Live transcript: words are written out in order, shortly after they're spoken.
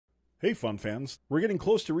Hey fun fans, we're getting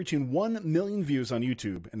close to reaching 1 million views on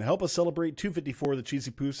YouTube, and to help us celebrate 254, the Cheesy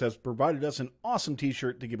Poofs has provided us an awesome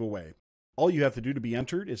t-shirt to give away. All you have to do to be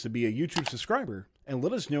entered is to be a YouTube subscriber, and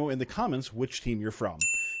let us know in the comments which team you're from.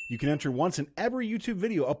 You can enter once in every YouTube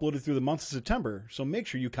video uploaded through the month of September, so make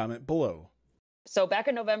sure you comment below. So back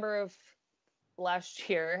in November of last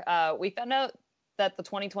year, we found out that the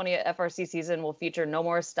 2020 FRC season will feature no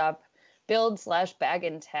more stop, build, / bag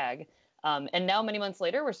and tag. And now, many months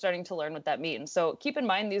later, we're starting to learn what that means. So keep in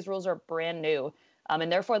mind, these rules are brand new,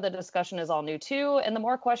 and therefore the discussion is all new too. And the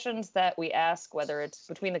more questions that we ask, whether it's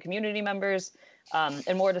between the community members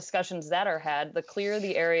and more discussions that are had, the clearer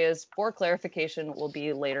the areas for clarification will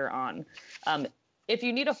be later on. If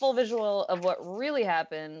you need a full visual of what really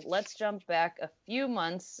happened, let's jump back a few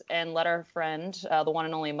months and let our friend, the one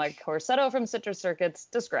and only Mike Corsetto from Citrus Circuits,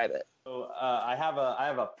 describe it. So I have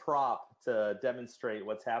a prop to demonstrate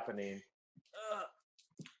what's happening.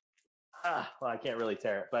 Well, I can't really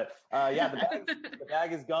tear it, but yeah, the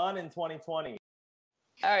bag is gone in 2020.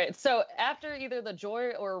 All right, so after either the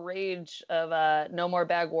joy or rage of No More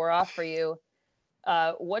Bag wore off for you,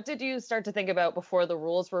 what did you start to think about before the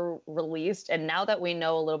rules were released? And now that we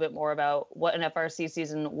know a little bit more about what an FRC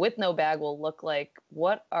season with no bag will look like,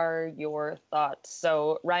 what are your thoughts?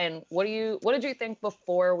 So Ryan, what did you think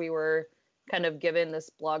before we were kind of given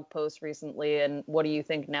this blog post recently, and what do you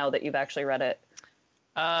think now that you've actually read it?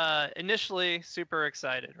 Initially super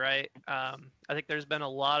excited, right? I think there's been a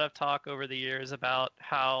lot of talk over the years about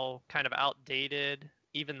how kind of outdated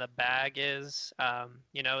even the bag is.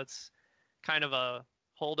 It's kind of a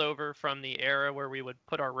holdover from the era where we would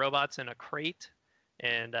put our robots in a crate,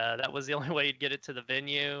 and that was the only way you'd get it to the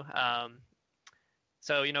venue.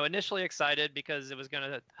 So initially excited because it was going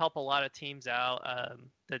to help a lot of teams out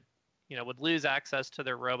that would lose access to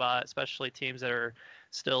their robot, especially teams that are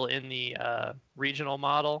still in the regional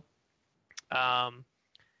model. And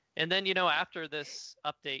then, after this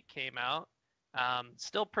update came out,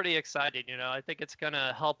 still pretty excited. I think it's going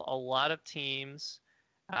to help a lot of teams,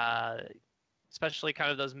 especially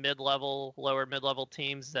kind of those lower mid-level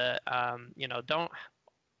teams that, don't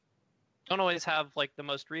always have like the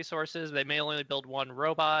most resources. They may only build one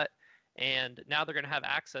robot, and now they're going to have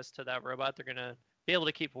access to that robot. They're going to be able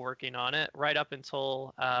to keep working on it right up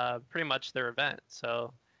until pretty much their event.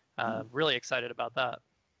 So really excited about that.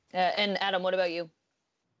 And Adam, what about you?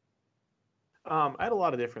 I had a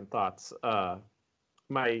lot of different thoughts.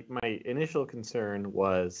 My initial concern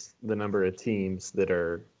was the number of teams that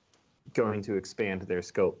are going to expand their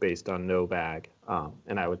scope based on no bag.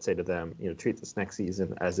 And I would say to them, treat this next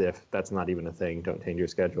season as if that's not even a thing. Don't change your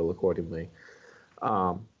schedule accordingly.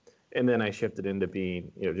 And then I shifted into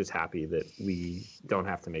being, just happy that we don't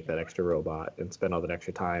have to make that extra robot and spend all that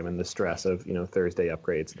extra time and the stress of, Thursday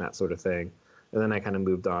upgrades and that sort of thing. And then I kind of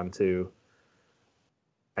moved on to,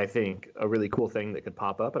 I think, a really cool thing that could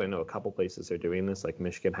pop up. And I know a couple places are doing this, like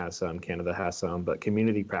Michigan has some, Canada has some, but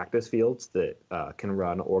community practice fields that can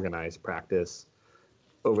run organized practice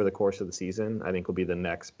over the course of the season, I think will be the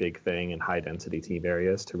next big thing in high density team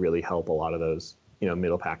areas to really help a lot of those,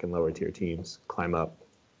 middle pack and lower tier teams climb up.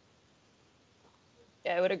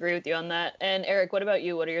 Yeah, I would agree with you on that. And Eric, what about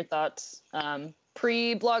you? What are your thoughts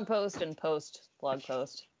pre-blog post and post-blog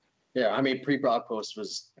post? Yeah, I mean, pre-blog post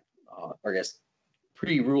was,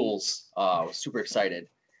 pre-rules, was super excited.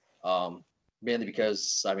 Mainly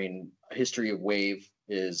because, history of Wave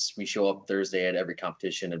is we show up Thursday at every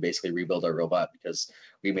competition and basically rebuild our robot because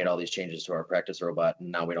we made all these changes to our practice robot,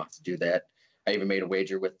 and now we don't have to do that. I even made a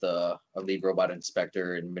wager with a lead robot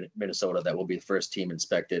inspector in Minnesota that will be the first team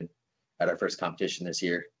inspected at our first competition this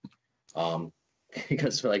year,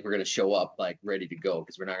 because we're going to show up like ready to go,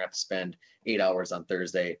 because we're not going to have to spend 8 hours on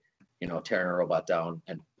Thursday, tearing a robot down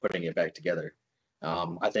and putting it back together.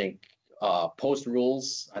 I think post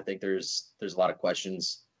rules, I think there's a lot of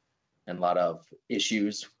questions and a lot of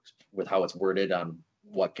issues with how it's worded on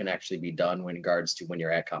what can actually be done in regards to when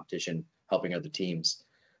you're at competition, helping other teams.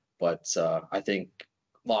 But I think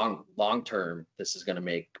long term, this is going to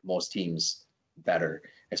make most teams better,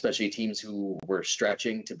 especially teams who were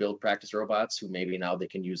stretching to build practice robots, who maybe now they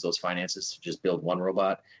can use those finances to just build one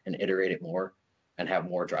robot and iterate it more and have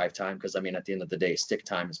more drive time. Because at the end of the day, stick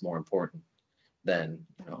time is more important than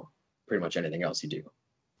pretty much anything else you do.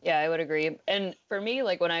 Yeah, I would agree. And for me,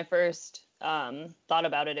 like when I first thought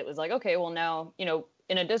about it, it was like, okay, well now,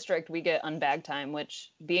 in a district we get unbag time,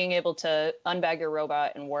 which being able to unbag your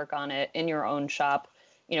robot and work on it in your own shop,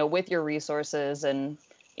 with your resources, and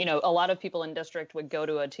a lot of people in district would go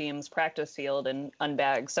to a team's practice field and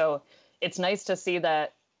unbag. So it's nice to see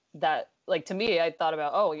that like to me, I thought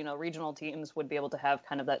about, oh, regional teams would be able to have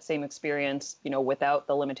kind of that same experience, without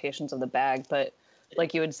the limitations of the bag. But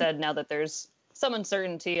like you had said, now that there's some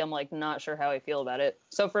uncertainty, I'm like not sure how I feel about it.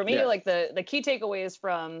 So for me, like the key takeaways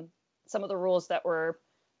from some of the rules that were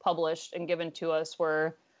published and given to us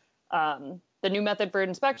were the new method for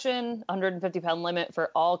inspection, 150-pound limit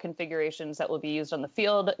for all configurations that will be used on the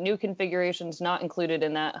field. New configurations not included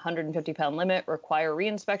in that 150-pound limit require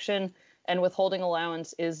reinspection, and withholding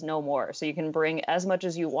allowance is no more. So you can bring as much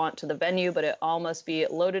as you want to the venue, but it all must be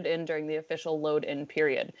loaded in during the official load-in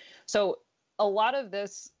period. So a lot of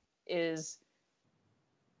this is,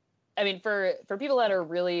 I mean, for people that are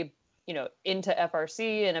really into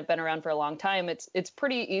FRC and have been around for a long time, it's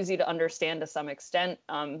pretty easy to understand to some extent.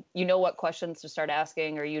 What questions to start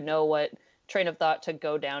asking, or what train of thought to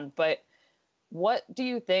go down. But what do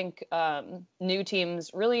you think new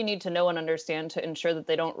teams really need to know and understand to ensure that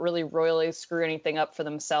they don't really royally screw anything up for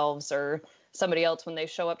themselves or somebody else when they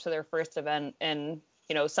show up to their first event? And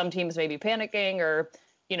some teams may be panicking or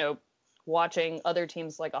watching other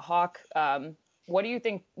teams like a hawk. What do you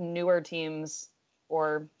think newer teams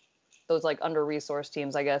or those like under-resourced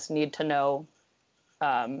teams, I guess, need to know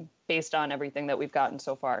based on everything that we've gotten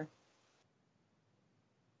so far?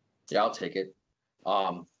 Yeah, I'll take it.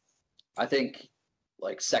 I think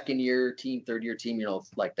like second-year team, third-year team,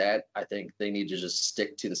 like that, I think they need to just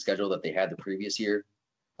stick to the schedule that they had the previous year.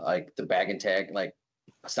 Like the bag and tag, like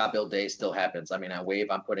stop build day still happens. I mean, at Wave,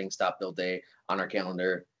 I'm putting stop build day on our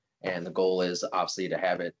calendar, and the goal is obviously to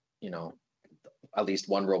have it, at least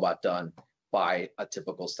one robot done by a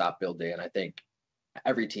typical stop build day. And I think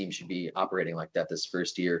every team should be operating like that this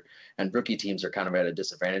first year. And rookie teams are kind of at a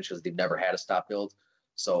disadvantage because they've never had a stop build.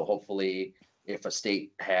 So hopefully if a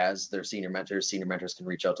state has their senior mentors can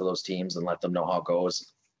reach out to those teams and let them know how it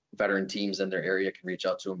goes. Veteran teams in their area can reach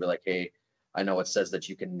out to them and be like, hey, I know it says that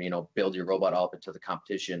you can, build your robot up into the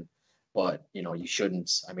competition, but you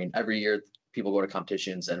shouldn't. I mean, every year people go to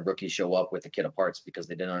competitions and rookies show up with the kit of parts because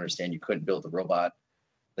they didn't understand you couldn't build the robot,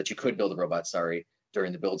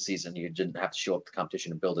 during the build season. You didn't have to show up to the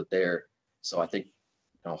competition and build it there. So I think,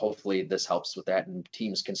 hopefully this helps with that, and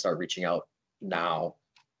teams can start reaching out now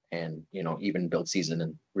and, even build season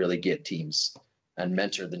and really get teams and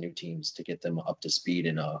mentor the new teams to get them up to speed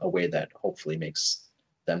in a way that hopefully makes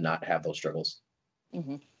them not have those struggles.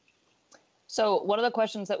 Mm-hmm. So one of the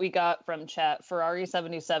questions that we got from chat,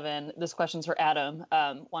 Ferrari77, this question's for Adam,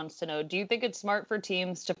 wants to know, do you think it's smart for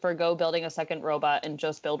teams to forgo building a second robot and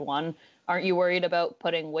just build one? Aren't you worried about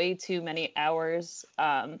putting way too many hours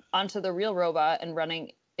onto the real robot and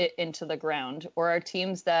running it into the ground? Or are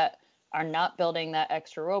teams that are not building that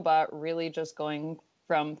extra robot really just going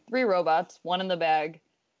from 3 robots, 1 in the bag,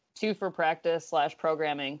 2 for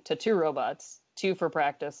practice/programming, to 2 robots, 2 for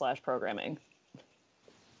practice/programming?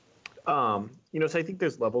 So I think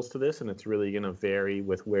there's levels to this, and it's really going to vary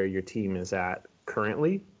with where your team is at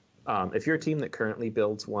currently. If you're a team that currently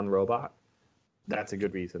builds 1 robot, that's a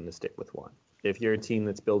good reason to stick with 1. If you're a team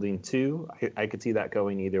that's building 2, I could see that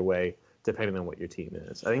going either way, depending on what your team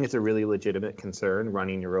is. I think it's a really legitimate concern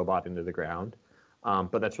running your robot into the ground,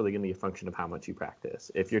 but that's really going to be a function of how much you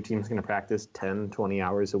practice. If your team's going to practice 10, 20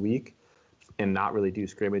 hours a week, and not really do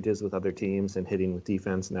scrimmages with other teams and hitting with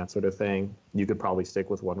defense and that sort of thing, you could probably stick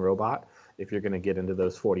with 1 robot. If you're going to get into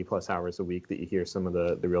those 40 plus hours a week that you hear some of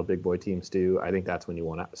the real big boy teams do, I think that's when you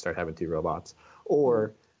want to start having 2 robots.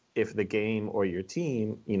 Or if the game or your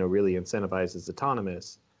team, really incentivizes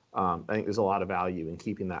autonomous, I think there's a lot of value in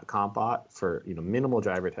keeping that comp bot for, minimal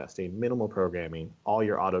driver testing, minimal programming, all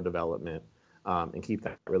your auto development, and keep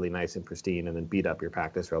that really nice and pristine, and then beat up your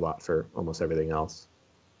practice robot for almost everything else.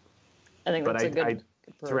 I think that's a good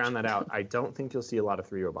approach. To round that out, I don't think you'll see a lot of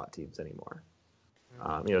 3 robot teams anymore.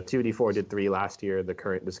 2D4 did 3 last year. The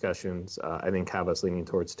current discussions, I think, have us leaning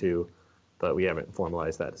towards 2, but we haven't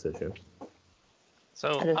formalized that decision.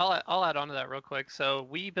 So I'll add on to that real quick. So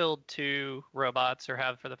we build 2 robots, or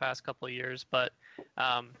have for the past couple of years, but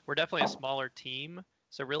we're definitely a smaller team.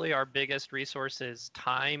 So really our biggest resource is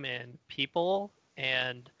time and people,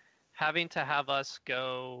 and having to have us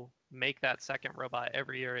go make that second robot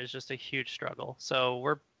every year is just a huge struggle. So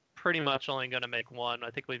we're pretty much only going to make 1. I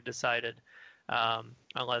think we've decided,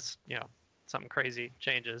 unless something crazy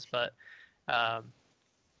changes. But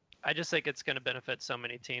I just think it's going to benefit so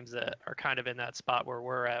many teams that are kind of in that spot where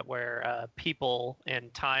we're at, where people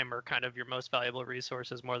and time are kind of your most valuable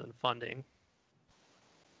resources more than funding.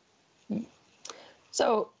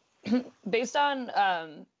 So based on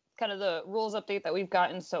kind of the rules update that we've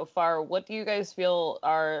gotten so far, what do you guys feel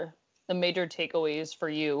are the major takeaways for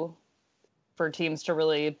you, for teams to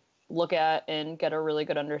really look at and get a really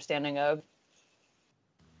good understanding of?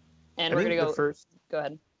 And I we're think gonna the first. Go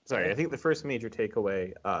ahead. Sorry, I think the first major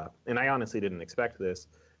takeaway, and I honestly didn't expect this,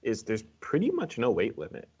 is there's pretty much no weight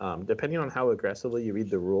limit. Depending on how aggressively you read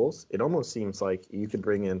the rules, it almost seems like you could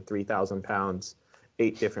bring in 3,000 pounds,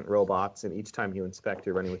 8 different robots, and each time you inspect,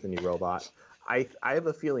 you're running with a new robot. I have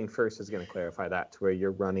a feeling first is going to clarify that to where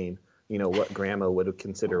you're running, what grandma would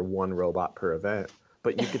consider one robot per event,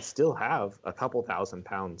 but you could still have a couple thousand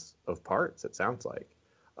pounds of parts, it sounds like.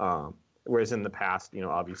 Whereas in the past,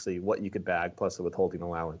 obviously what you could bag plus a withholding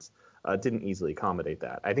allowance didn't easily accommodate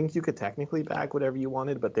that. I think you could technically bag whatever you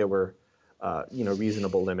wanted, but there were,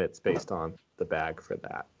 reasonable limits based on the bag for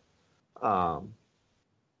that.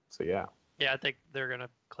 So yeah. Yeah, I think they're gonna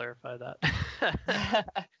clarify that.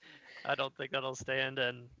 I don't think that'll stand,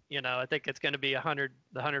 and I think it's going to be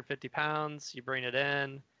 150 pounds. You bring it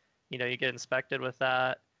in, you get inspected with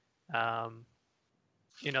that.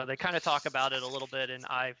 They kind of talk about it a little bit in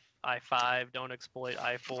I5. Don't exploit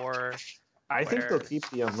I4. I think they'll keep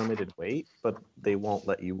the unlimited weight, but they won't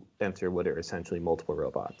let you enter what are essentially multiple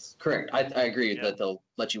robots. Correct. I agree that they'll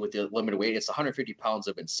let you with the limited weight. It's 150 pounds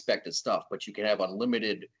of inspected stuff, but you can have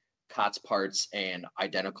unlimited COTS parts and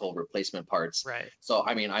identical replacement parts. Right. So,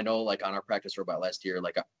 I mean, I know like on our practice robot last year,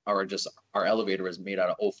 like our elevator was made out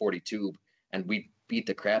of 040 tube, and we beat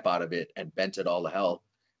the crap out of it and bent it all to hell.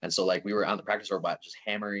 And so like we were on the practice robot just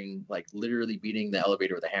hammering, like literally beating the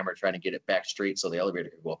elevator with a hammer, trying to get it back straight so the elevator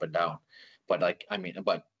could go up and down. But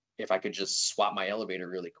but if I could just swap my elevator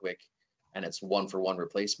really quick and it's 1-for-1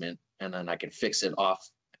 replacement, and then I can fix it off,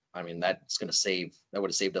 I mean, that would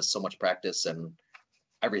have saved us so much practice and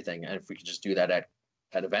everything. And if we could just do that at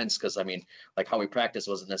events, because I mean, like how we practiced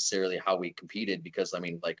wasn't necessarily how we competed, because I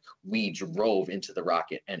mean, like we drove into the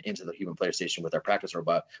rocket and into the human player station with our practice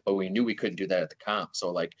robot, but we knew we couldn't do that at the comp.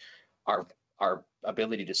 So like our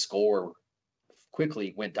ability to score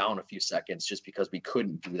quickly went down a few seconds just because we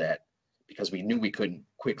couldn't do that, because we knew we couldn't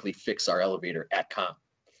quickly fix our elevator at comp.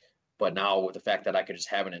 But now with the fact that I could just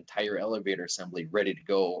have an entire elevator assembly ready to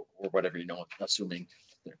go, or whatever, assuming,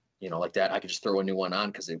 like that, I could just throw a new one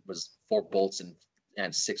on because it was 4 bolts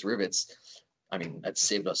and 6 rivets. I mean, that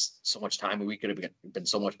saved us so much time, and we could have been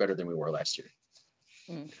so much better than we were last year.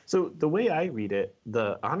 So the way I read it,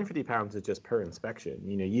 the 150 pounds is just per inspection.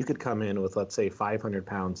 You could come in with, let's say, 500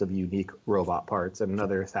 pounds of unique robot parts and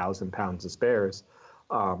another 1,000 pounds of spares,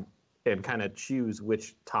 and kind of choose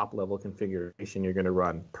which top level configuration you're going to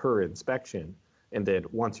run per inspection. And then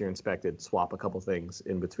once you're inspected, swap a couple things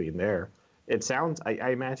in between there. It sounds, I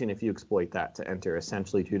imagine if you exploit that to enter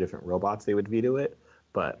essentially 2 different robots, they would veto it.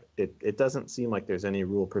 But it doesn't seem like there's any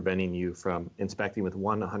rule preventing you from inspecting with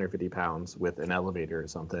 150 pounds with an elevator or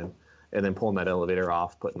something, and then pulling that elevator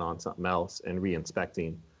off, putting on something else, and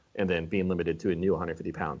re-inspecting, and then being limited to a new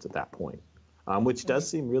 150 pounds at that point. Which does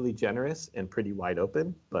seem really generous and pretty wide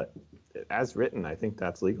open, but as written, I think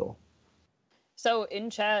that's legal. So in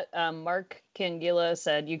chat, Mark Kangila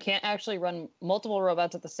said you can't actually run multiple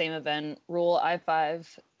robots at the same event. Rule I5,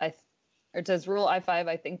 it says Rule I5,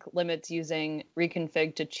 I think, limits using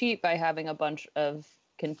reconfig to cheat by having a bunch of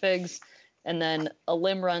configs. And then a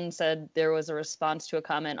limb run said there was a response to a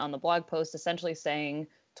comment on the blog post essentially saying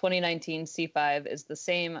 2019 C5 is the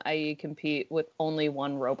same, i.e. compete with only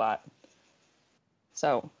one robot.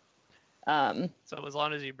 So as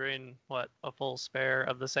long as you bring a full spare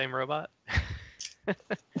of the same robot,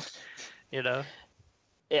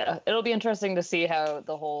 Yeah, it'll be interesting to see how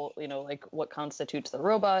the whole, like what constitutes the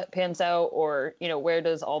robot pans out, or where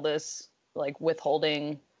does all this like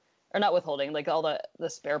withholding, or not withholding, like all the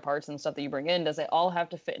spare parts and stuff that you bring in, does it all have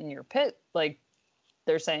to fit in your pit? Like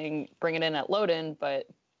they're saying bring it in at load in, but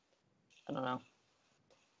I don't know.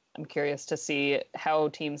 I'm curious to see how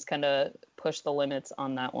teams kind of push the limits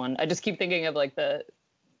on that one. I just keep thinking of like the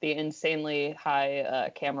insanely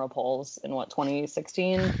high camera polls in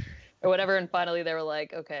 2016 or whatever, and finally they were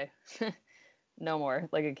like, okay, no more.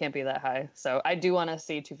 Like it can't be that high. So I do want to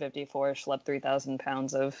see 254 schlep 3,000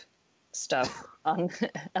 pounds of stuff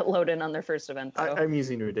at load in on their first event. Though. I'm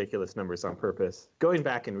using ridiculous numbers on purpose. Going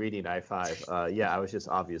back and reading I5, I was just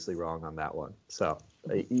obviously wrong on that one. So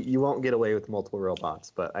you won't get away with multiple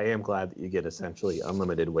robots, but I am glad that you get essentially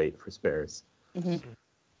unlimited weight for spares. Mm-hmm.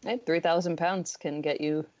 3,000 pounds can get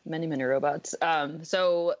you many, many robots.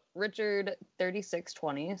 So Richard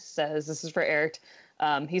 3620 says, this is for Eric.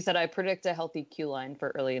 He said, I predict a healthy queue line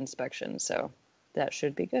for early inspection. So that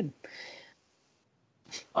should be good.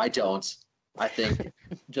 I don't. I think,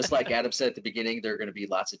 just like Adam said at the beginning, there are going to be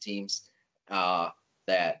lots of teams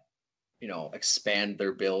that, expand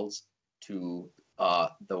their builds to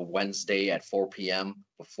the Wednesday at 4 p.m.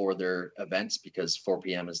 before their events, because 4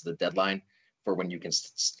 p.m. is the deadline for when you can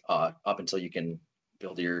up until you can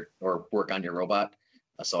build or work on your robot.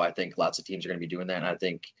 So I think lots of teams are going to be doing that. And I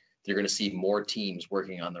think you're going to see more teams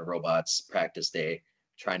working on the robots practice day,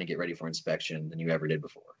 trying to get ready for inspection than you ever did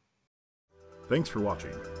before. Thanks for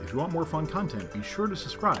watching. If you want more fun content, be sure to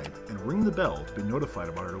subscribe and ring the bell to be notified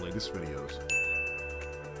about our latest videos.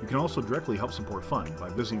 You can also directly help support Fun by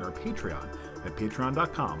visiting our Patreon at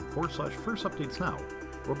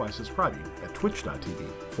patreon.com/firstupdatesnow or by subscribing at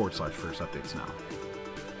twitch.tv/firstupdatesnow.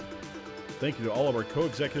 Thank you to all of our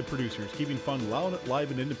co-executive producers keeping Fun loud,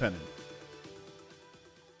 live, and independent.